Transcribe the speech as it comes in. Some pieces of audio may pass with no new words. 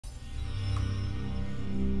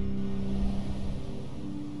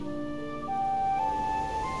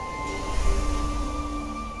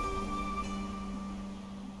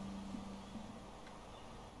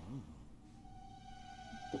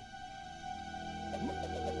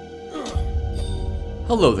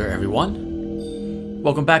Hello there, everyone.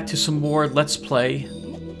 Welcome back to some more Let's Play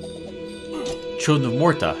Children of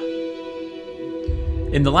Morta.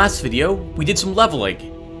 In the last video, we did some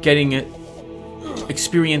leveling, getting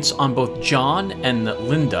experience on both John and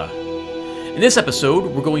Linda. In this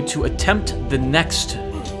episode, we're going to attempt the next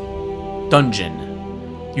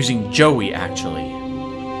dungeon, using Joey, actually.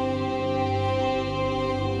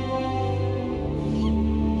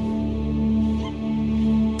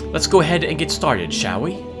 Let's go ahead and get started, shall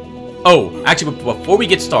we? Oh, actually, before we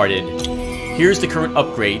get started, here's the current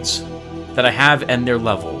upgrades that I have and their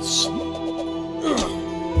levels.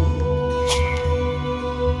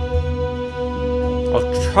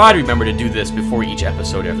 I'll try to remember to do this before each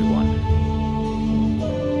episode, everyone.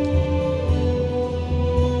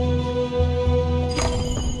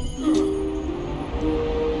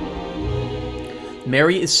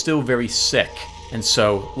 Mary is still very sick, and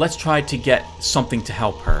so let's try to get something to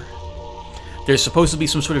help her. There's supposed to be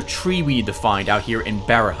some sort of tree we need to find out here in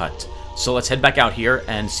Barahut, so let's head back out here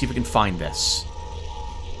and see if we can find this.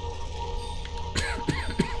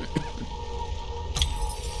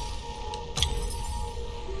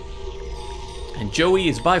 And Joey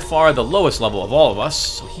is by far the lowest level of all of us,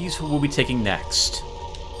 so he's who we'll be taking next.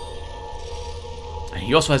 And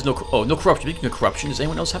he also has no corruption. Speaking of corruption, does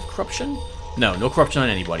anyone else have corruption? No, no corruption on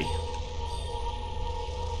anybody.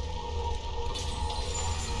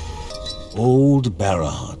 Old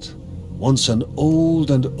Barahut, once an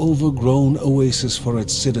old and overgrown oasis for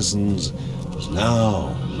its citizens, was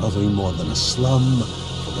now nothing more than a slum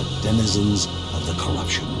for the denizens of the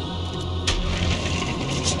corruption.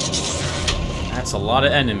 That's a lot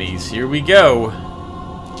of enemies. Here we go.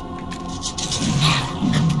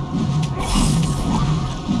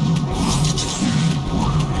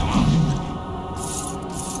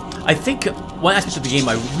 I think one aspect of the game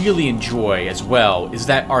I really enjoy as well is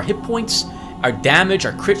that our hit points, our damage,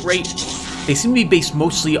 our crit rate, they seem to be based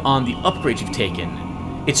mostly on the upgrades you've taken.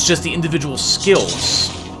 It's just the individual skills.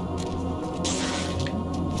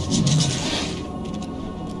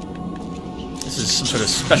 This is some sort of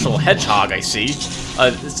special hedgehog, I see.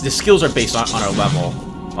 The skills are based on our level.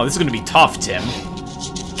 Oh, this is going to be tough, Tim.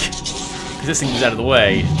 Because this thing is out of the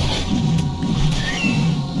way.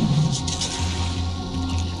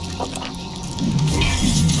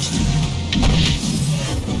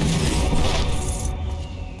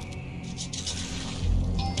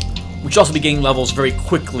 We should also be gaining levels very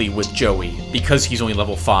quickly with Joey, because he's only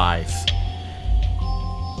level 5.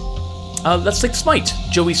 Let's take Smite.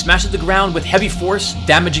 Joey smashes the ground with heavy force,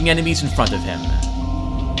 damaging enemies in front of him.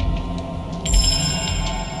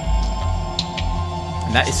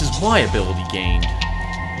 And that is his Y ability gained.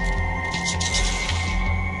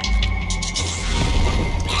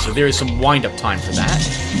 So there is some wind-up time for that.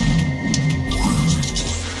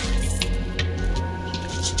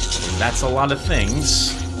 That's a lot of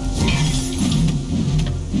things.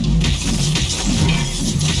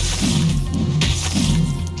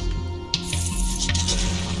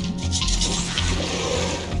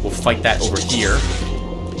 Fight that over here.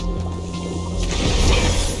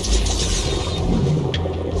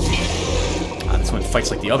 This one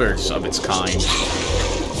fights like the others of its kind.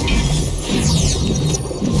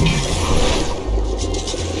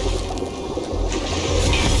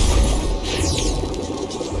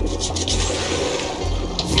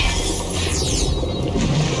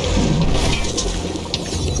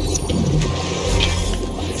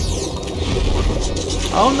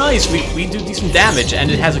 Oh, nice! We do decent damage,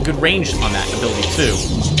 and it has a good range on that ability, too.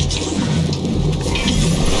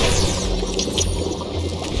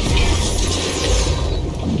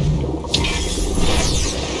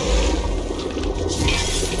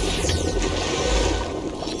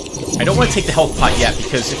 I don't want to take the health pot yet,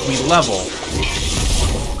 because if we level,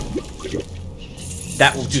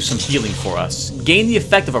 that will do some healing for us. Gain the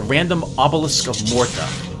effect of a random obelisk of Morta.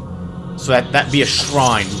 So that'd be a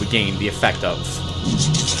shrine we would gain the effect of.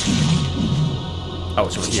 Oh,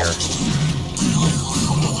 it's over here.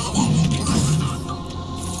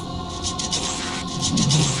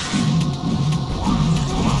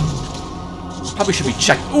 Probably should be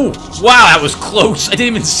checked. Ooh! Wow, that was close! I didn't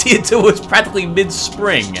even see it till it was practically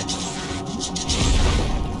mid-spring.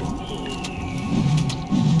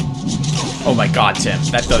 Oh my god, Tim.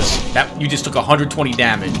 You just took 120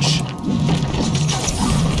 damage.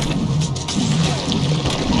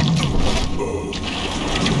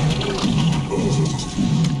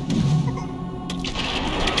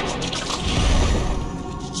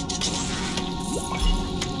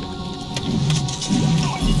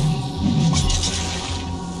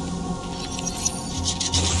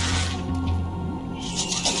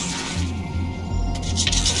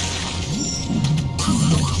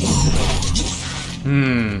 I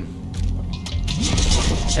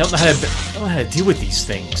don't know how to deal with these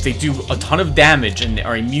things. They do a ton of damage and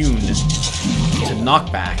are immune to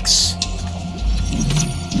knockbacks.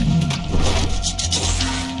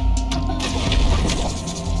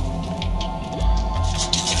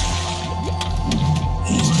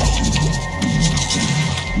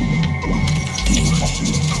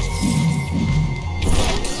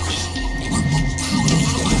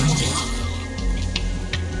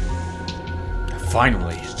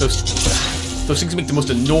 Finally, those things make the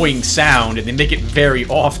most annoying sound, and they make it very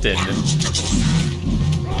often.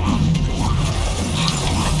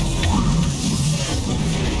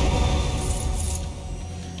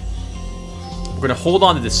 We're gonna hold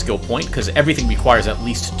on to this skill point, because everything requires at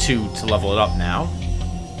least 2 to level it up now.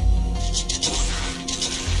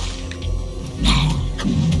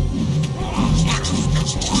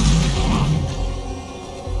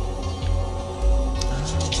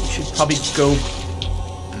 We should probably go...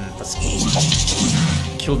 let's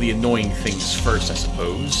kill the annoying things first, I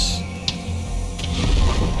suppose.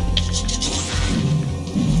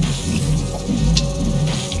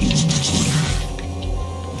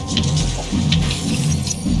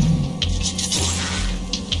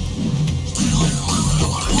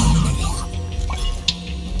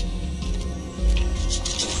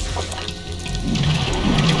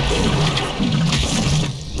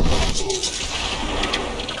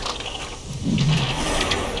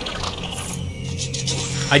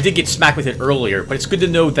 I did get smacked with it earlier, but it's good to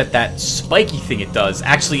know that that spiky thing it does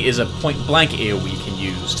actually is a point-blank AoE you can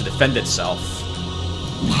use to defend itself.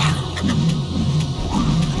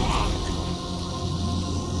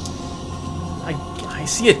 I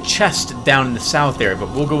see a chest down in the south there, but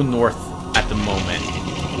we'll go north at the moment.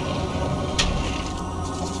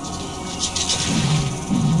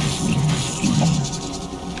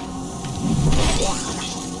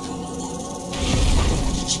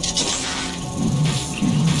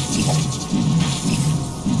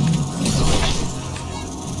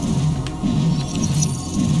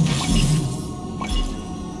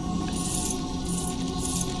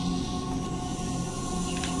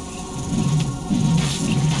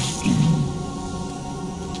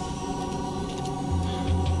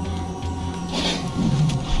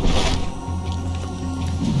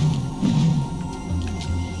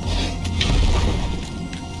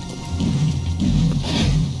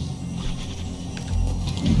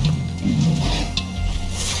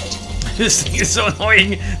 This thing is so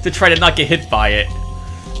annoying to try to not get hit by it.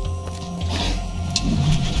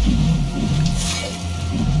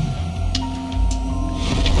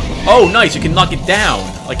 Oh, nice, you can knock it down,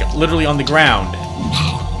 like literally on the ground.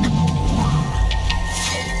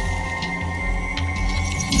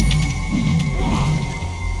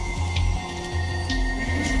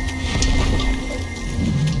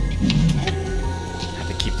 Have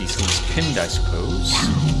to keep these things pinned, I suppose.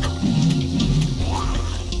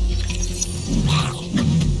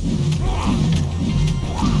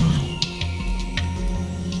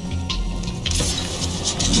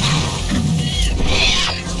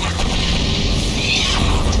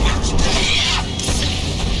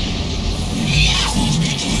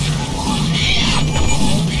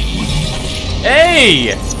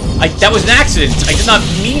 Hey! That was an accident. I did not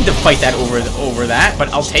mean to fight that over that, but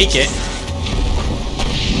I'll take it.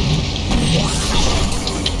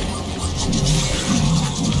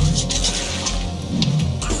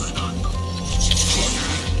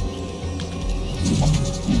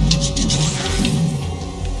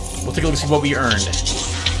 We'll take a look and see what we earned.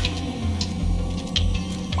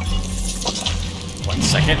 1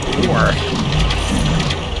 second. Or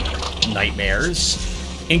nightmares.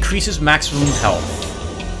 Increases maximum health.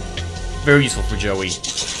 Very useful for Joey,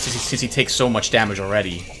 since he takes so much damage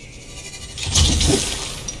already.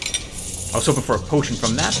 I was hoping for a potion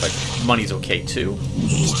from that, but money's okay too.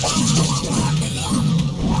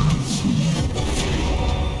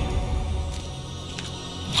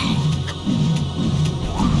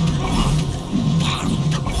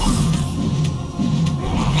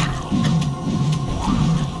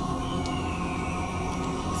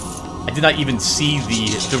 I did not even see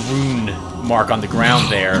the rune mark on the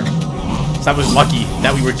ground there. So I was lucky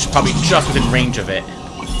that we were probably just within range of it.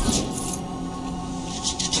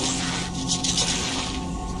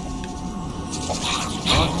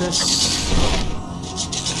 Want this?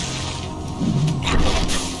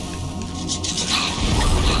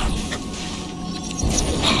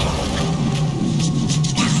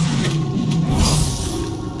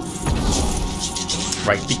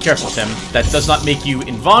 Right, be careful, Tim. That does not make you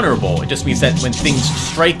invulnerable. It just means that when things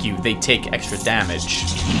strike you, they take extra damage.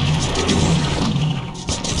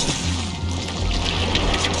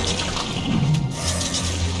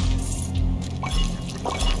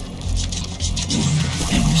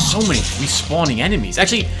 respawning enemies.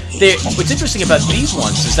 Actually, what's interesting about these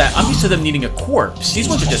ones is that I'm used to them needing a corpse. These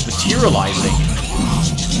ones are just materializing.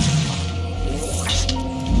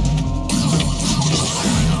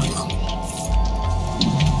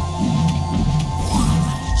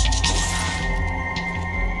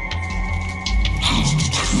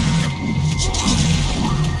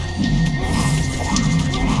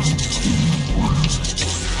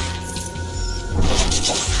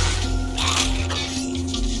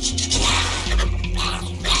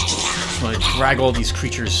 Drag all these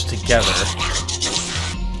creatures together.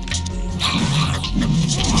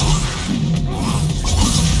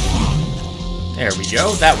 There we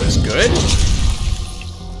go. That was good.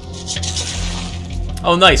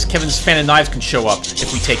 Oh, nice. Kevin's fan of knives can show up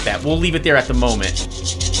if we take that. We'll leave it there at the moment.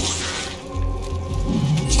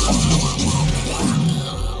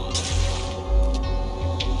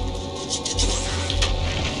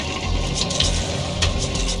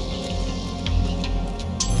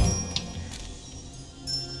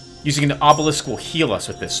 Using an obelisk will heal us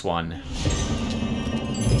with this one.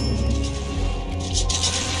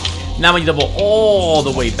 Now we double all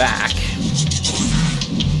the way back.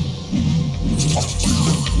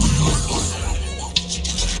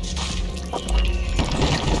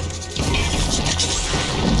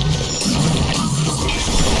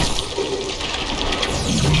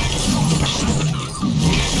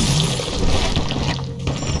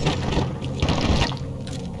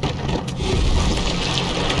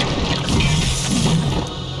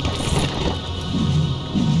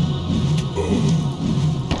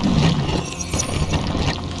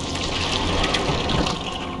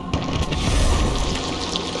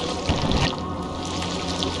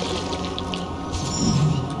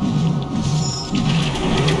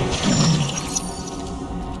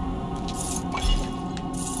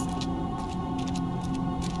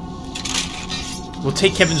 We'll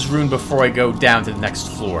take Kevin's rune before I go down to the next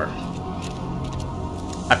floor.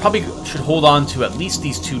 I probably should hold on to at least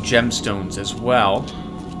these 2 gemstones as well,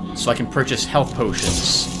 so I can purchase health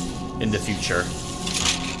potions in the future.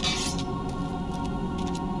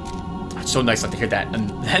 It's so nice not to hear that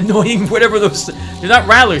annoying whatever those... They're not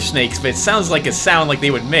rattler snakes, but it sounds like a sound like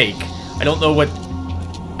they would make. I don't know what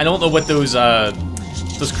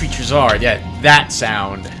those creatures are. Yeah, that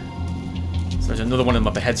sound. So there's another one of them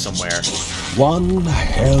up ahead somewhere. 1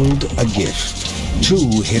 held a gift.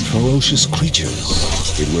 2 hid ferocious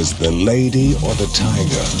creatures. It was the lady or the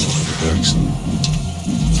tiger, Bergonson.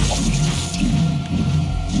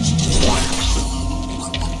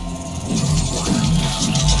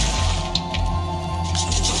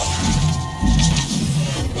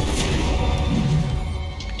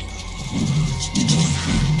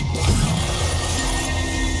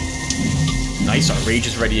 Nice, our rage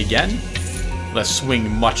is ready again. Let's swing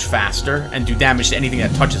much faster and do damage to anything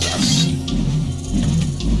that touches us.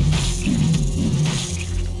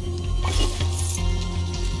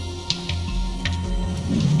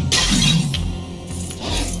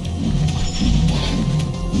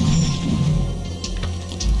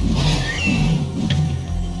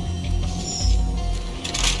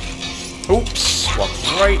 Oops,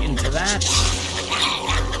 walked right into that.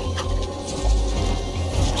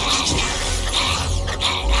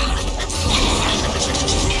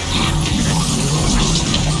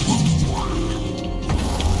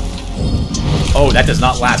 Oh, that does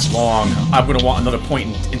not last long. I'm going to want another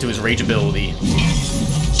point into his rage ability.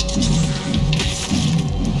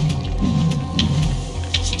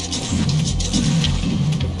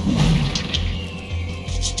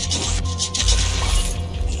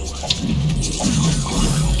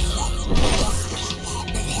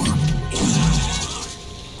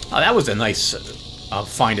 Oh, that was a nice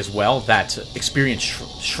find as well. That experience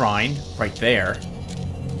shrine right there.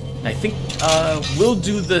 And I think we'll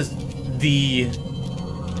do the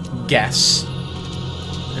guess,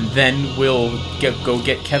 and then we'll go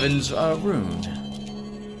get Kevin's rune.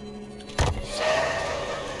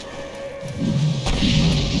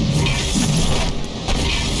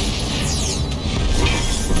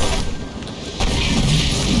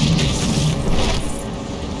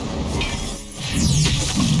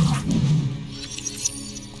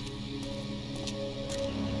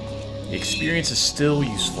 The experience is still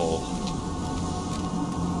useful.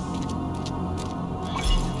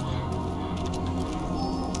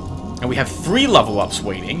 And we have 3 level ups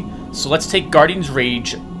waiting, so let's take Guardian's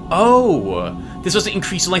Rage. Oh! This doesn't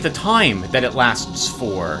increase the length of time that it lasts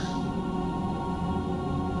for.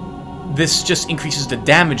 This just increases the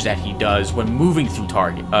damage that he does when moving through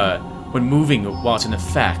target, when moving while it's in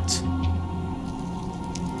effect.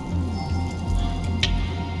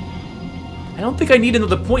 I don't think I need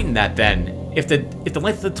another point in that then. if the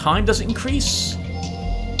length of the time doesn't increase?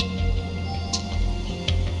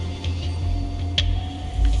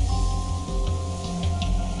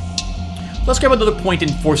 Let's grab another point in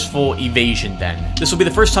forceful evasion then. This will be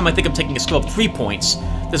the first time I think I'm taking a skill up 3 points.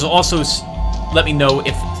 This will also let me know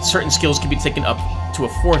if certain skills can be taken up to a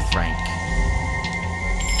 4th rank.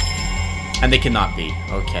 And they cannot be.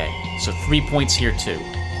 Okay. So 3 points here too.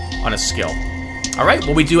 On a skill. Alright,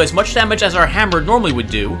 well we do as much damage as our hammer normally would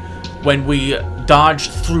do when we dodge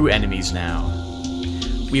through enemies now.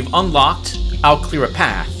 We've unlocked I'll Clear a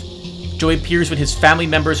Path. Joey appears when his family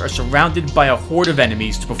members are surrounded by a horde of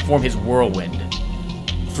enemies to perform his whirlwind.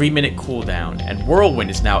 3-minute cooldown, and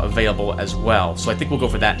whirlwind is now available as well, so I think we'll go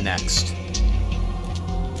for that next.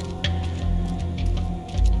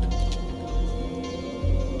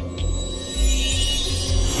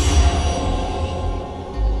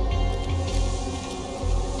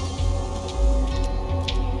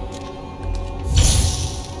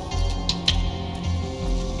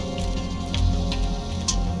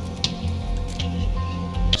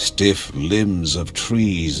 Stiff limbs of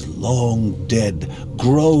trees, long dead,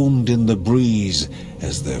 groaned in the breeze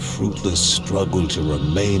as their fruitless struggle to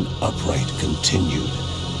remain upright continued,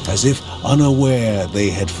 as if unaware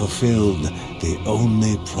they had fulfilled the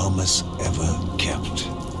only promise ever kept.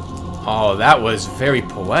 Oh, that was very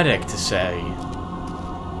poetic to say.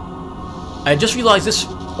 I just realized this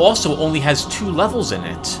also only has 2 levels in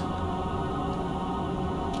it.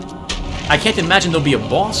 I can't imagine there'll be a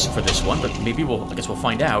boss for this one, but maybe I guess we'll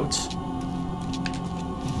find out.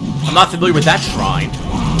 I'm not familiar with that shrine.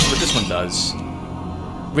 Let's see what this one does.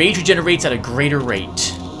 Rage regenerates at a greater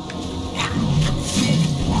rate.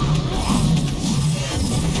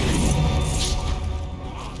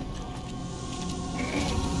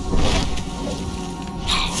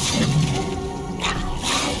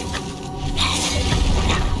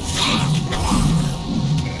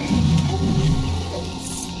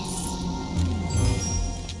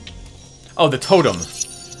 Oh, the totem.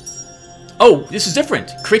 Oh, this is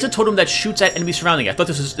different. Creates a totem that shoots at enemies surrounding it. I thought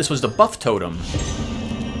this was the buff totem.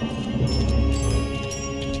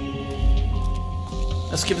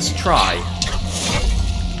 Let's give this a try.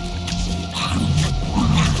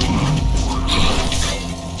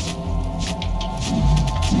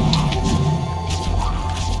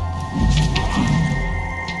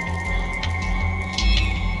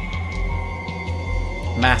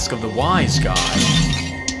 Mask of the Wise Guy.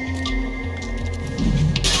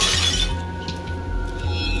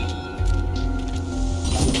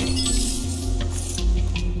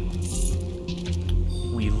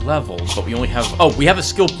 Leveled, but we only have... Oh, we have a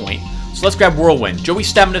skill point. So let's grab Whirlwind. Joey's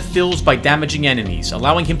stamina fills by damaging enemies,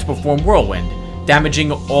 allowing him to perform Whirlwind,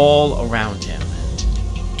 damaging all around him.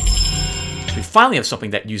 So we finally have something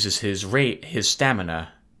that uses his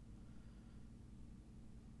stamina.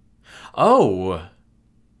 Oh!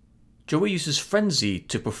 Joey uses Frenzy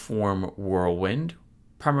to perform Whirlwind.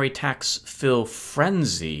 Primary attacks fill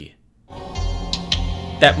Frenzy.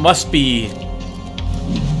 That must be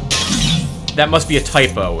a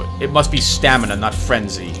typo. It must be stamina, not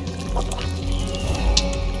frenzy.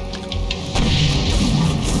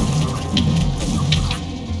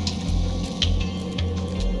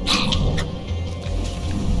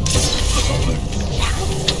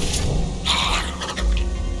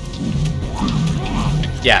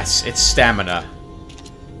 Yes, it's stamina.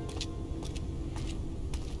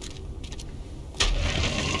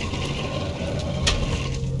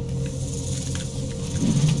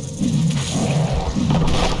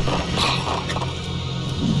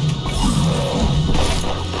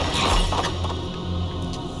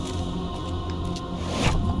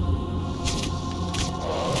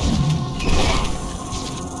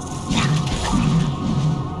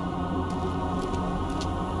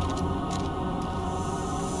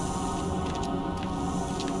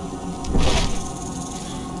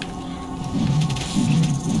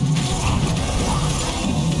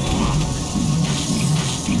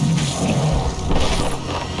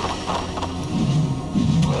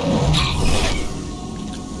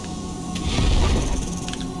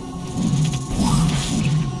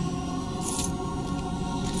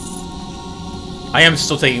 I am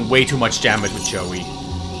still taking way too much damage with Joey.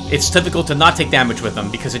 It's difficult to not take damage with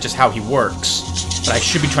him because it's just how he works, but I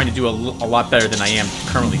should be trying to do a lot better than I am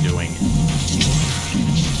currently doing.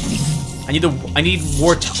 I need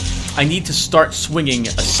more time. I need to start swinging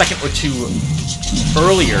a second or two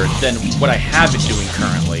earlier than what I have been doing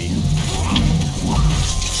currently.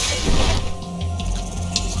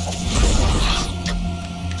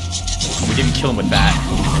 We didn't kill him with that.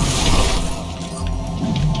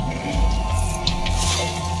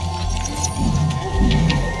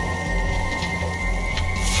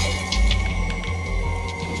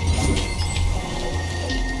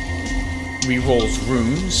 rerolls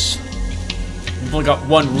runes. We've only got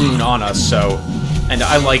one rune on us, so... And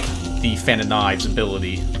I like the Fan of Knives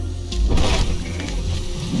ability.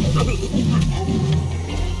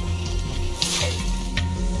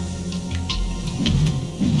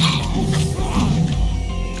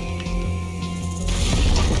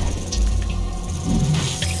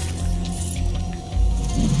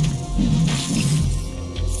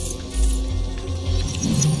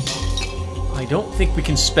 I don't think we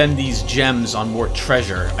can spend these gems on more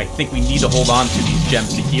treasure. I think we need to hold on to these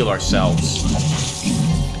gems to heal ourselves.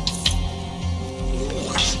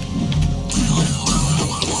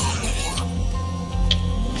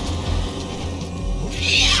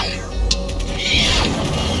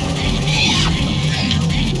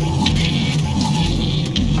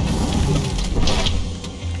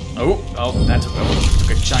 Oh, that took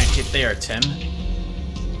a giant hit there, Tim.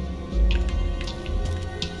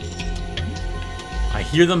 I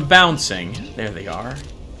hear them bouncing. There they are.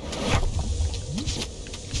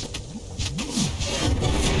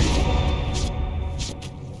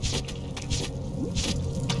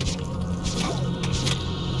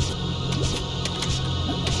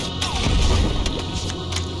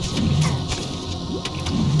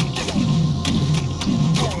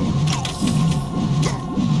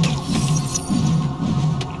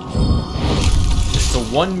 There's the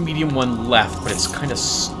one medium one left, but it's kind of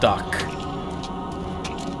stuck.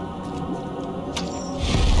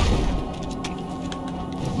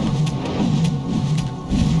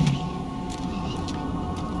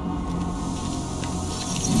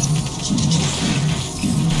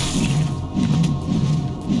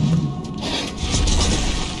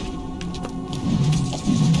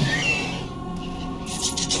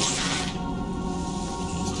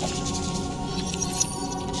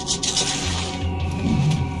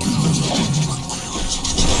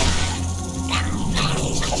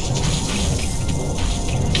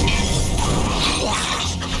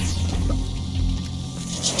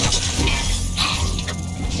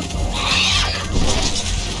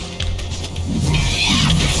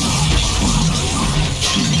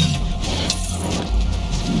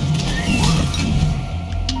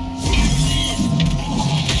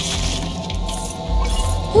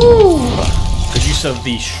 Good use of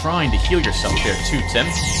the shrine to heal yourself there too, Tim.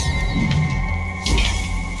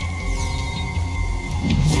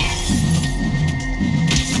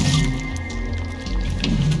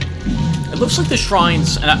 It looks like the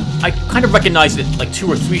shrines, and I kind of recognized it like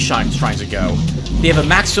 2 or 3 shrines ago. They have a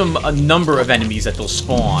maximum number of enemies that they'll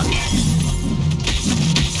spawn.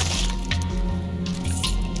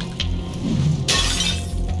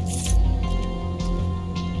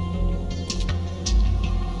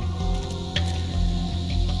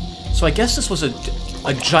 So I guess this was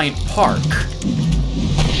a giant park.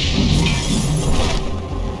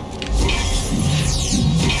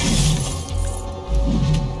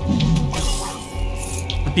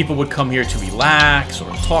 People would come here to relax or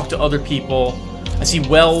talk to other people. I see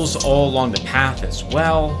wells all along the path as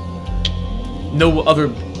well. No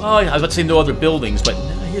other... Oh, I was about to say no other buildings, but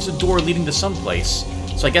here's a door leading to someplace.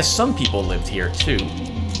 So I guess some people lived here too.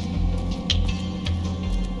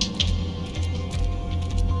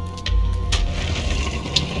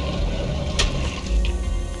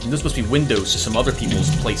 And those must be windows to some other people's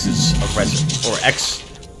places of residence, or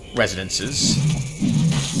ex-residences.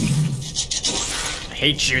 I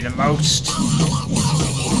hate you the most.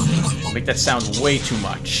 Make that sound way too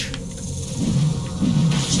much.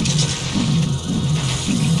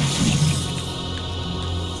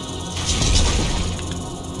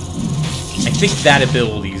 I think that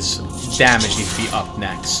ability's damage needs to be up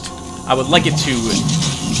next. I would like it to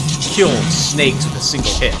kill snakes with a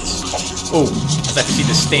single hit. Oh, as I can see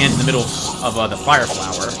this stand in the middle of the fire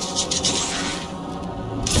flower.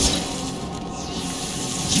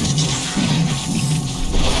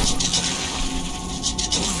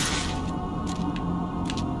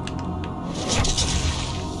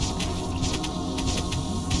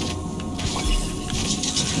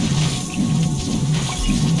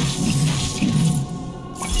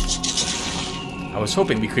 I was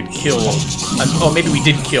hoping we could kill... oh, maybe we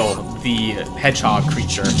did kill the hedgehog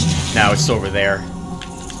creature. Now it's over there.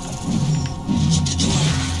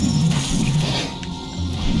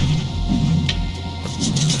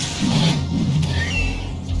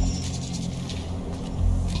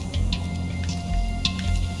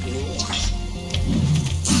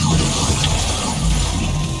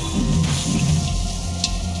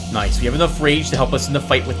 Nice. We have enough rage to help us in the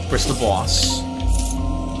fight with the boss.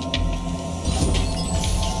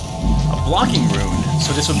 Blocking rune,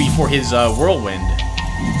 so this would be for his whirlwind.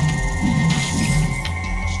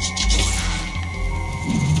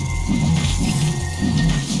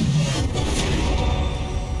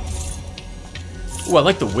 Ooh, I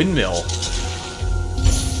like the windmill.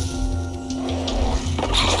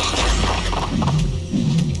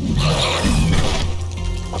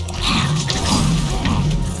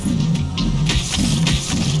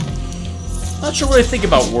 Not sure what I think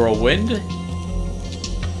about Whirlwind.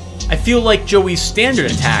 I feel like Joey's standard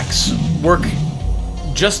attacks work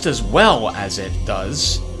just as well as it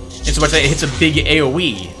does, in so much that it hits a big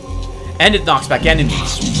AoE, and it knocks back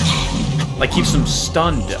enemies. Like, keeps them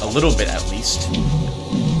stunned a little bit, at least.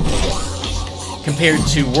 Compared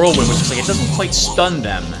to Whirlwind, which is like, it doesn't quite stun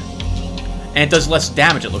them. And it does less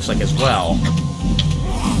damage, it looks like, as well.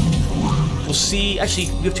 We'll see. Actually,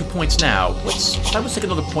 we have 2 points now. If I was to take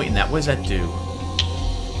another point in that, what does that do?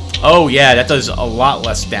 Oh, yeah, that does a lot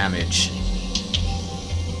less damage.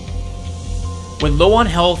 When low on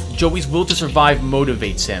health, Joey's will to survive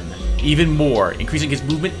motivates him even more, increasing his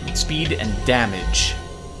movement, speed, and damage.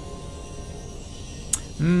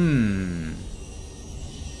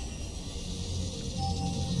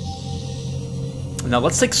 Now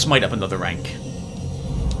let's take Smite up another rank.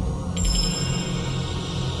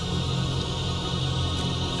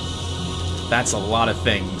 That's a lot of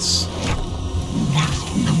things.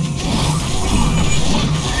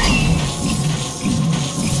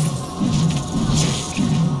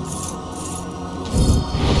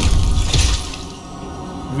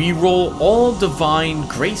 Reroll all Divine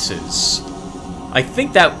Graces. I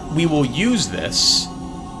think that we will use this.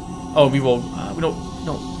 Oh, we will. We don't.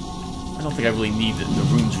 No, I don't think I really need the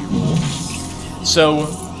runes reroll. So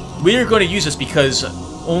we are going to use this because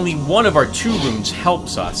only one of our 2 runes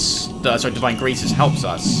helps us. Sorry, Divine Graces helps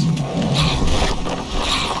us.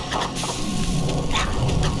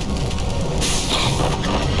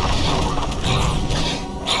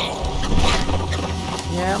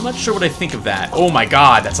 Yeah, I'm not sure what I think of that. Oh my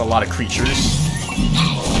god, that's a lot of creatures.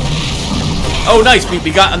 Oh, nice,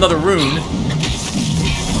 we got another rune.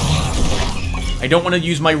 I don't want to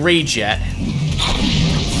use my rage yet.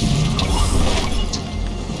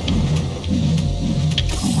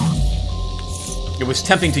 It was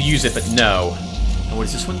tempting to use it, but no. And what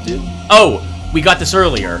does this one do? Oh, we got this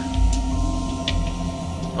earlier.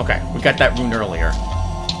 Okay, we got that rune earlier.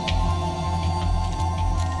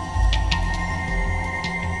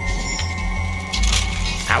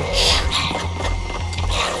 Ouch.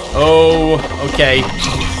 Oh, okay.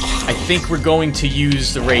 I think we're going to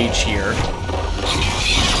use the rage here.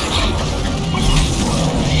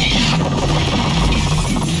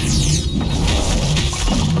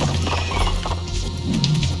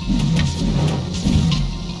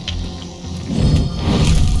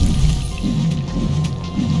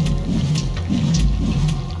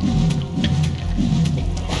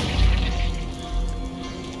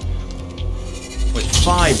 With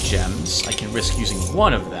 5 gems, I can risk using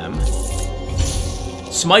one of them.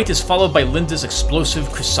 Smite is followed by Linda's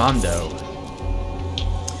Explosive Crescendo.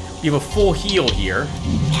 We have a full heal here.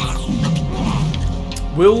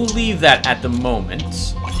 We'll leave that at the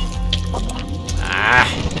moment. Ah.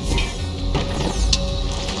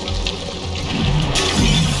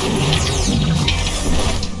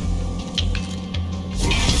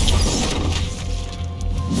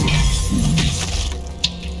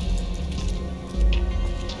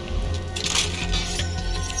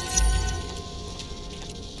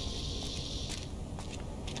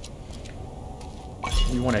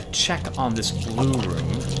 We want to check on this blue room.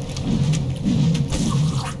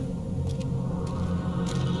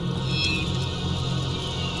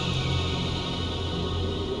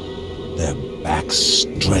 Their backs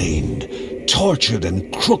strained, tortured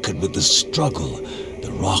and crooked with the struggle.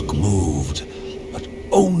 The rock moved, but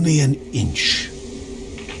only an inch.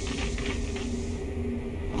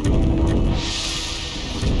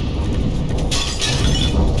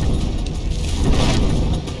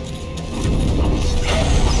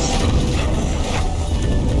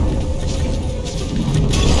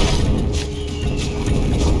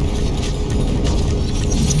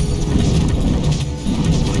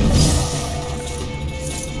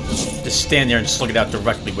 Stand there and slug it out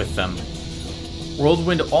directly with them.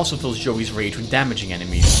 Whirlwind also fills Joey's rage with damaging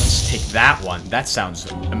enemies. Let's take that one. That sounds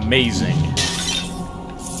amazing.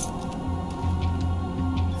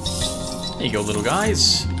 There you go, little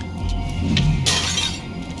guys.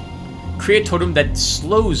 Create a totem that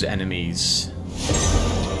slows enemies.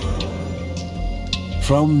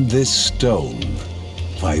 From this stone,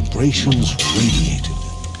 vibrations radiated.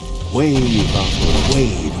 Wave after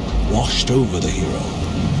wave washed over the hero,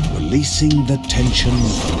 releasing the tension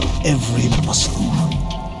from every muscle.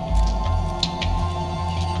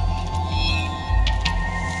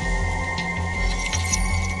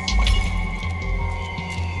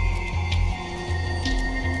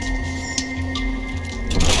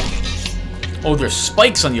 Oh, there's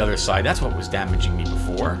spikes on the other side. That's what was damaging me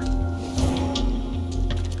before.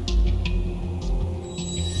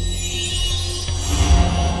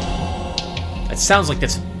 That sounds like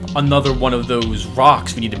that's another one of those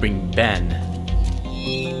rocks we need to bring Ben.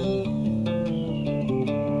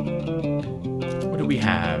 What do we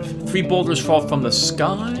have? 3 boulders fall from the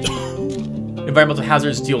sky. Environmental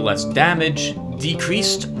hazards deal less damage.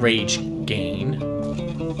 Decreased rage gain.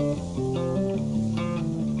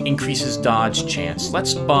 Increases dodge chance.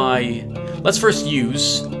 Let's first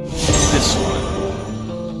use this one.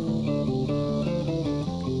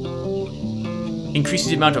 Increases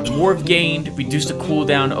the amount of morph gained. Reduce the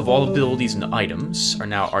cooldown of all abilities and items. Are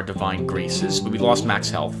now our divine graces, but we lost max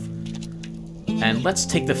health. And let's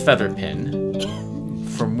take the feather pin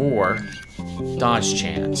for more dodge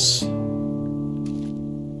chance.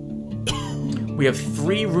 We have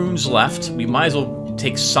 3 runes left. We might as well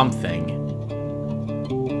take something.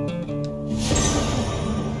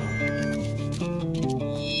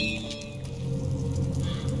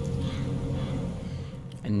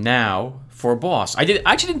 And now for a boss. I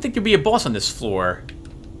actually didn't think there'd be a boss on this floor.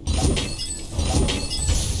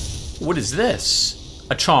 What is this?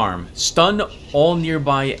 A charm. Stun all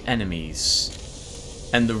nearby enemies.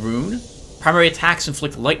 And the rune? Primary attacks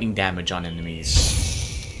inflict lightning damage on enemies.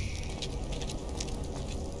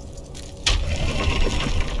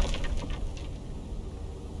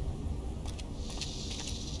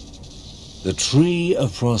 The tree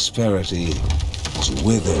of prosperity was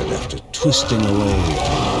withered after twisting away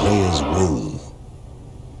from Rhea's will.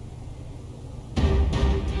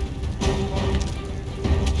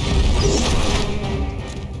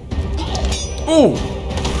 Ooh!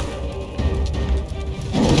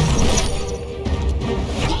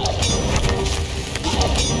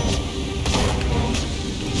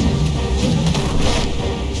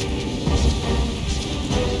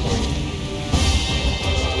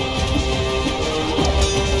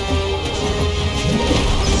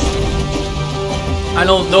 I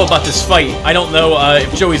don't know about this fight. I don't know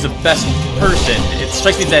if Joey's the best person. It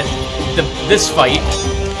strikes me that this fight,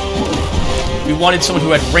 we wanted someone who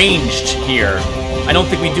had ranged here. I don't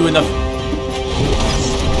think we do enough.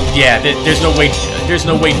 Yeah, there's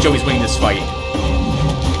no way Joey's winning this fight.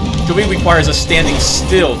 Joey requires us standing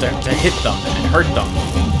still to hit them and hurt them.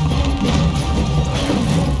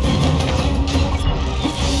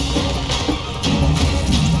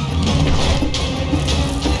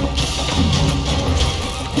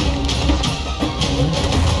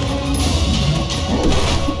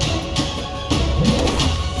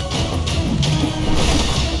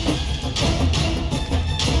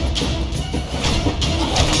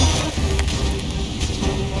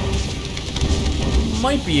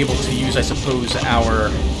 Might be able to use, I suppose, our...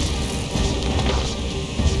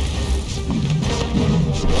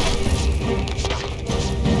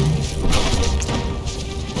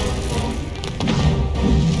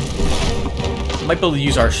 Might be able to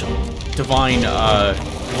use our divine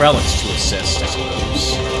relics to assist, I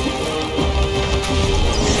suppose.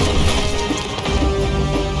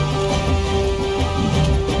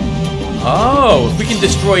 Oh, if we can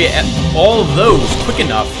destroy all of those quick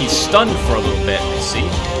enough, he's stunned for a little bit, I see.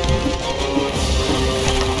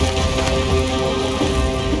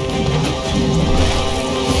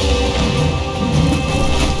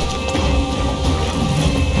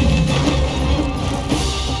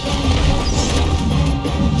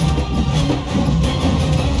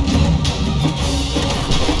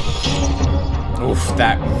 Oof,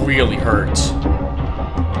 that really hurt.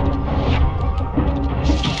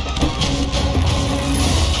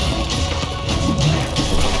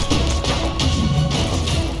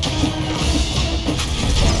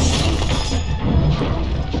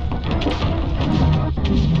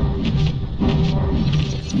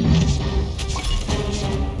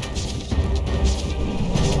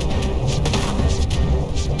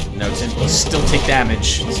 Still take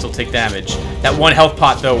damage. Still take damage. That one health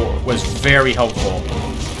pot, though, was very helpful.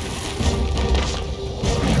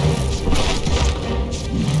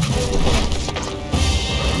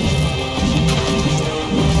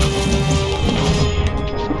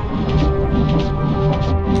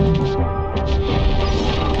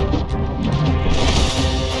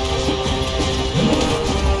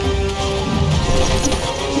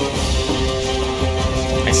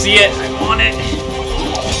 I see it. I'm on it.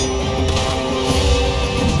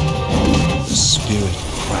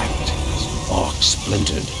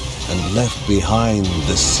 Splintered and left behind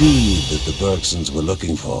the seed that the Bergsons were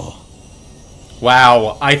looking for.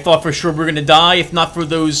 Wow, I thought for sure we were going to die. If not for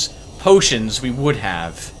those potions, we would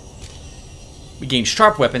have. We gained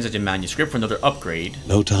sharp weapons as a manuscript for another upgrade.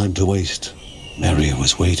 No time to waste. Maria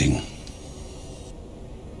was waiting.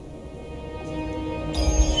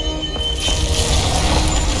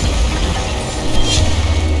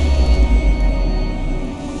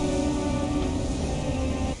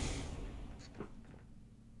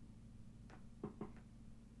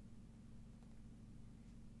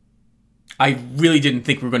 I really didn't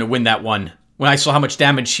think we were going to win that one when I saw how much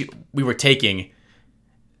damage we were taking.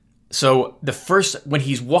 So when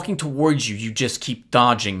he's walking towards you, you just keep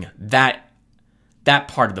dodging that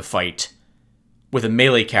part of the fight with a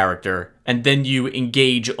melee character, and then you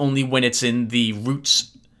engage only when it's in the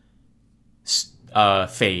roots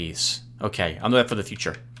phase. Okay, I'll know that for the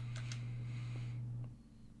future.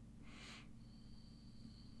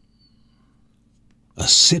 A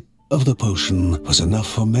sip of the potion was enough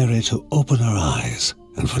for Mary to open her eyes,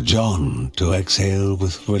 and for John to exhale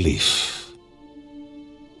with relief.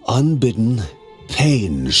 Unbidden,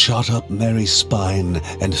 pain shot up Mary's spine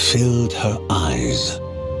and filled her eyes.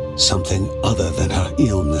 Something other than her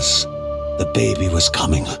illness. The baby was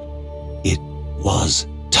coming. It was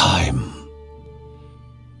time.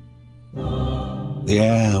 The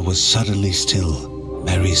air was suddenly still.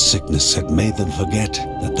 Mary's sickness had made them forget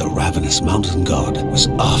that the ravenous mountain god was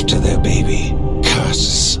after their baby.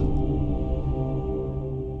 Curses! The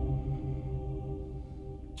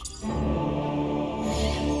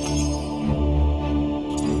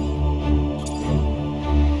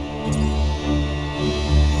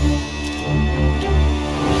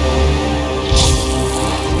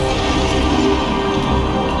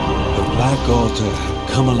Black Altar had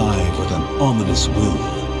come alive with an ominous will.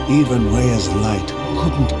 Even Rhea's light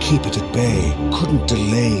couldn't keep it at bay, couldn't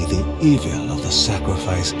delay the evil of the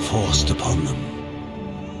sacrifice forced upon them.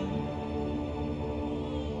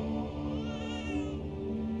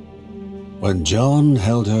 When John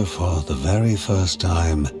held her for the very first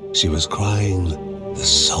time, she was crying the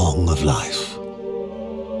song of life.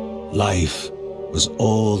 Life was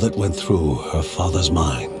all that went through her father's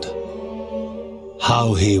mind.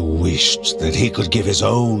 How he wished that he could give his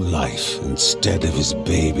own life instead of his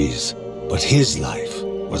baby's. But his life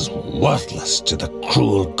was worthless to the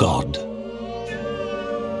cruel god.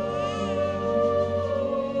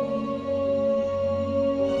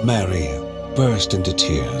 Mary burst into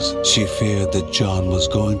tears. She feared that John was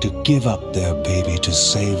going to give up their baby to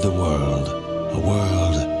save the world. A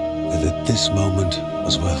world that at this moment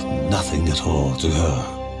was worth nothing at all to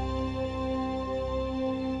her.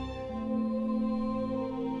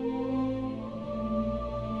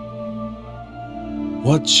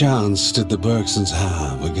 What chance did the Bergsons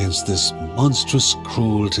have against this monstrous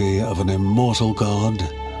cruelty of an immortal god?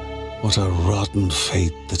 What a rotten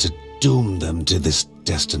fate that had doomed them to this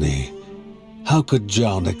destiny. How could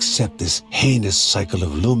John accept this heinous cycle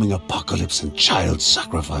of looming apocalypse and child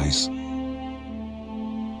sacrifice?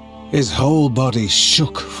 His whole body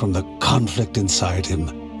shook from the conflict inside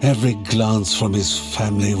him. Every glance from his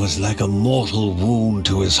family was like a mortal wound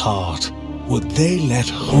to his heart. Would they let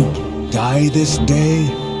hope die this day?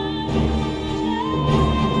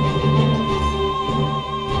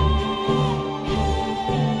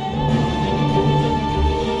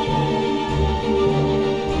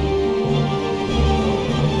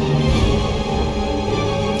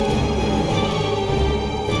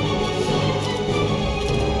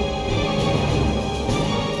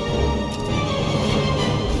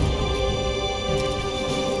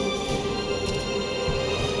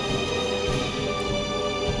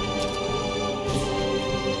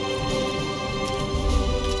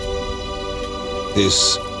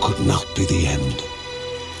 This could not be the end.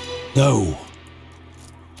 No.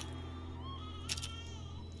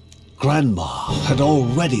 Grandma had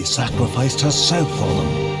already sacrificed herself for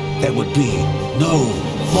them. There would be no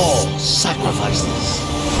more sacrifices.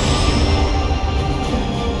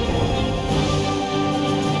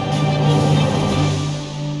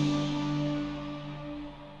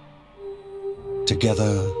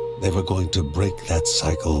 Together, they were going to break that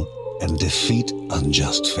cycle and defeat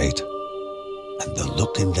unjust fate. And the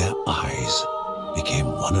look in their eyes became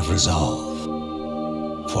one of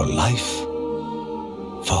resolve. For life,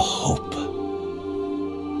 for hope.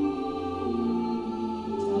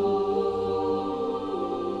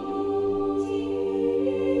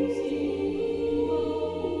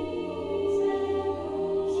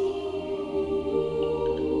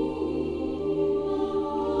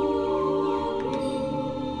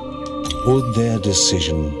 Would their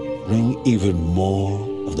decision bring even more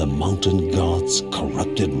of the mountain god's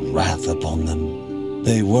corrupted wrath upon them?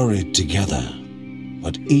 They worried together,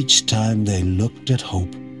 but each time they looked at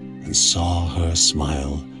Hope and saw her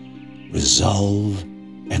smile, resolve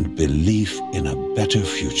and belief in a better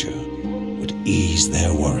future would ease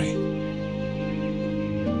their worry.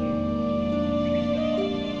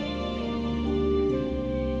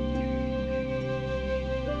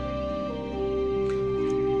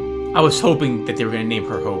 I was hoping that they were going to name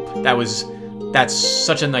her Hope. That's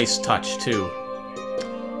such a nice touch, too.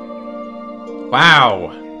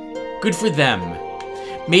 Wow. Good for them.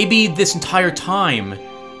 Maybe this entire time,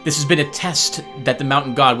 this has been a test that the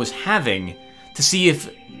mountain god was having to see if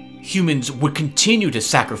humans would continue to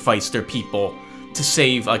sacrifice their people to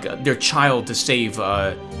save, like, their child to save,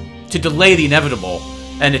 to delay the inevitable.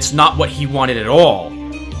 And it's not what he wanted at all,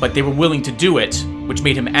 but they were willing to do it, which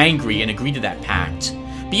made him angry and agree to that pact.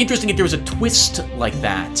 Be interesting if there was a twist like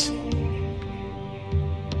that.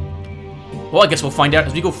 Well, I guess we'll find out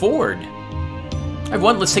as we go forward.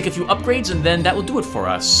 Everyone, let's take a few upgrades, and then that will do it for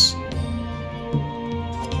us.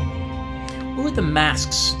 Where were the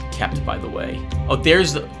masks kept, by the way? Oh,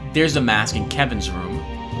 there's the mask in Kevin's room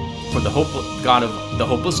for the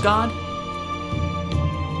hopeless god.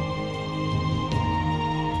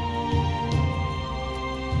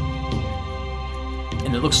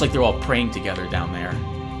 And it looks like they're all praying together down there.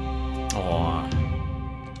 Aww.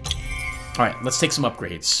 Alright, let's take some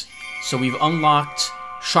upgrades. So we've unlocked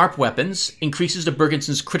sharp weapons, increases the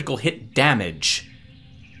Bergonson's critical hit damage.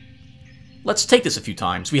 Let's take this a few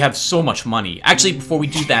times. We have so much money. Actually, before we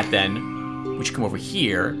do that then, we should come over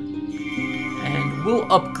here. And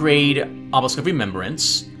we'll upgrade Obelisk of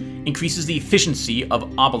Remembrance. Increases the efficiency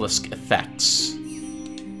of obelisk effects.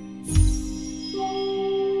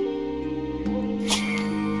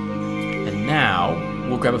 And now,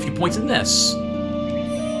 we'll grab a few points in this.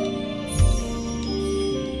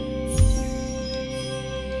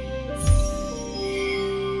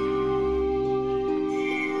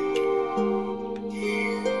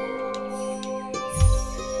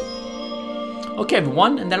 Okay,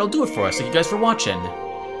 everyone, and that'll do it for us. Thank you guys for watching.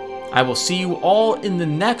 I will see you all in the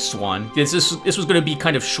next one. This was going to be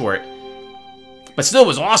kind of short, but still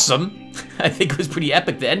was awesome. I think it was pretty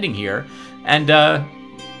epic, the ending here. And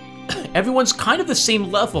everyone's kind of the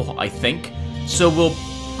same level, I think. So we'll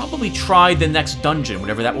probably try the next dungeon,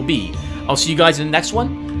 whatever that will be. I'll see you guys in the next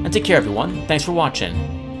one, and take care, everyone. Thanks for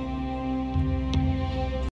watching.